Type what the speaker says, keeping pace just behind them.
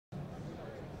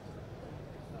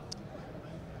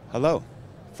Hello,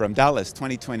 from Dallas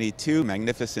 2022,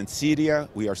 magnificent CEDIA.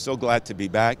 We are so glad to be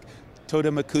back.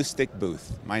 Totem Acoustic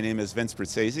booth. My name is Vince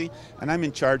Prezzesi, and I'm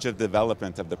in charge of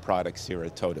development of the products here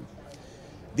at Totem.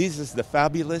 This is the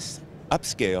fabulous,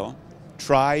 upscale,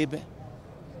 tribe,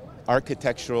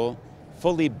 architectural,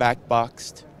 fully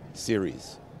backboxed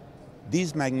series.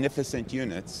 These magnificent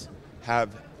units have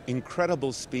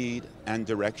incredible speed and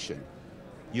direction.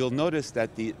 You'll notice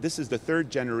that this is the third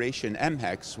generation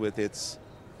MHEX with its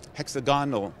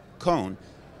hexagonal cone,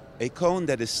 a cone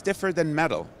that is stiffer than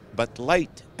metal, but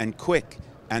light and quick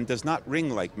and does not ring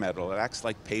like metal. It acts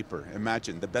like paper.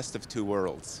 Imagine, the best of two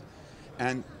worlds.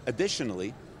 And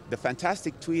additionally, the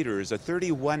fantastic tweeter is a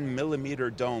 31 millimeter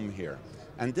dome here.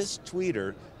 And this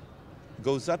tweeter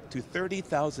goes up to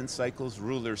 30,000 cycles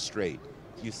ruler straight.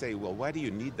 You say, well, why do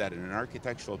you need that in an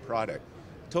architectural product?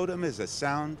 Totem is a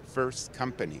sound-first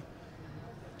company.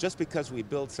 Just because we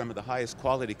build some of the highest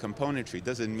quality componentry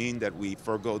doesn't mean that we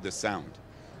forego the sound.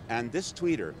 And this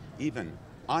tweeter, even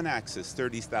on axis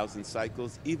 30,000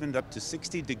 cycles, even up to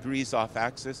 60 degrees off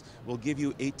axis, will give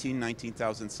you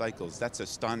 19,000 cycles. That's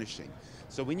astonishing.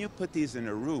 So when you put these in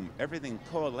a room, everything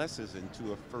coalesces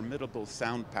into a formidable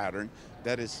sound pattern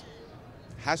that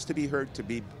has to be heard to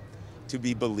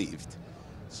be believed.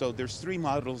 So there's three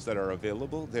models that are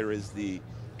available. There is the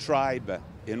Tribe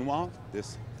in-wall,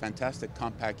 this fantastic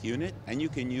compact unit, and you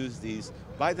can use these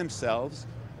by themselves,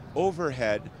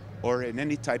 overhead, or in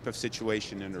any type of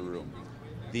situation in a room.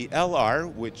 The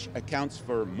LR, which accounts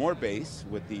for more bass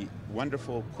with the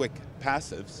wonderful quick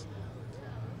passives,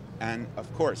 and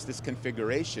of course this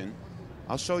configuration.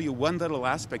 I'll show you one little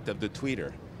aspect of the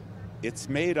tweeter. It's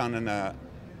made on a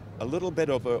little bit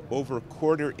of over a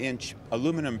quarter-inch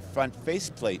aluminum front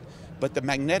faceplate, but the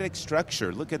magnetic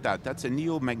structure, look at that, that's a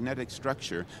neo-magnetic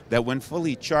structure that when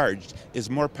fully charged is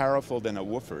more powerful than a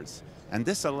woofer's. And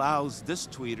this allows this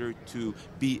tweeter to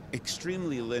be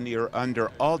extremely linear under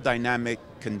all dynamic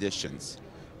conditions.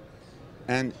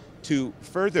 And to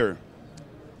further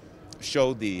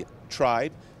show the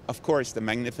Tribe, of course, the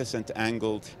magnificent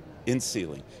angled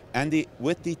in-ceiling. And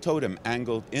with the Totem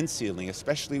angled in-ceiling,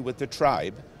 especially with the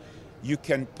Tribe, you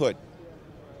can put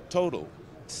total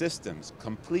systems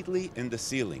completely in the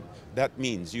ceiling. That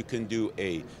means you can do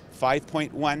a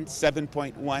 5.1,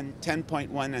 7.1,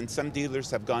 10.1, and some dealers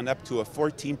have gone up to a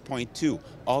 14.2,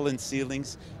 all in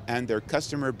ceilings, and their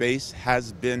customer base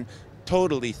has been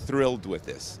totally thrilled with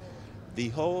this. The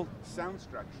whole sound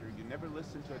structure, you never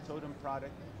listen to a Totem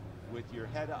product with your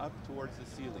head up towards the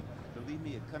ceiling. Believe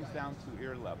me, it comes down to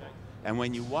ear level. And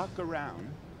when you walk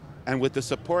around, and with the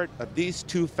support of these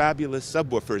two fabulous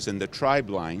subwoofers in the Tribe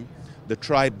line, the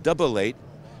Tribe 88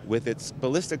 with its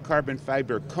ballistic carbon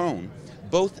fiber cone,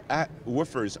 both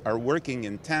woofers are working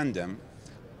in tandem.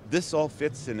 This all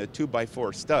fits in a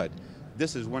 2x4 stud.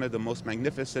 This is one of the most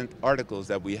magnificent articles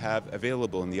that we have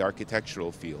available in the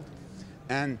architectural field.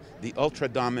 And the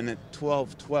ultra-dominant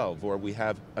 12-12, where we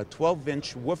have a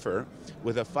 12-inch woofer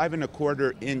with a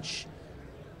 5.25-inch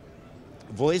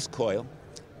voice coil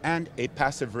and a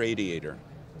passive radiator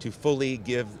to fully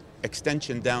give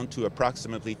extension down to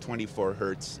approximately 24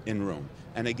 hertz in room.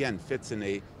 And again, fits in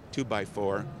a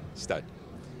 2x4 stud.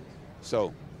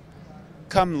 So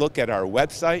come look at our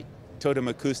website,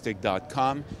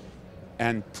 totemacoustic.com,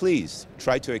 and please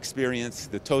try to experience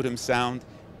the Totem sound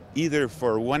either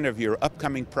for one of your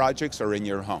upcoming projects or in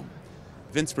your home.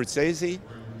 Vince Prezzesi,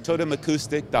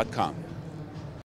 totemacoustic.com.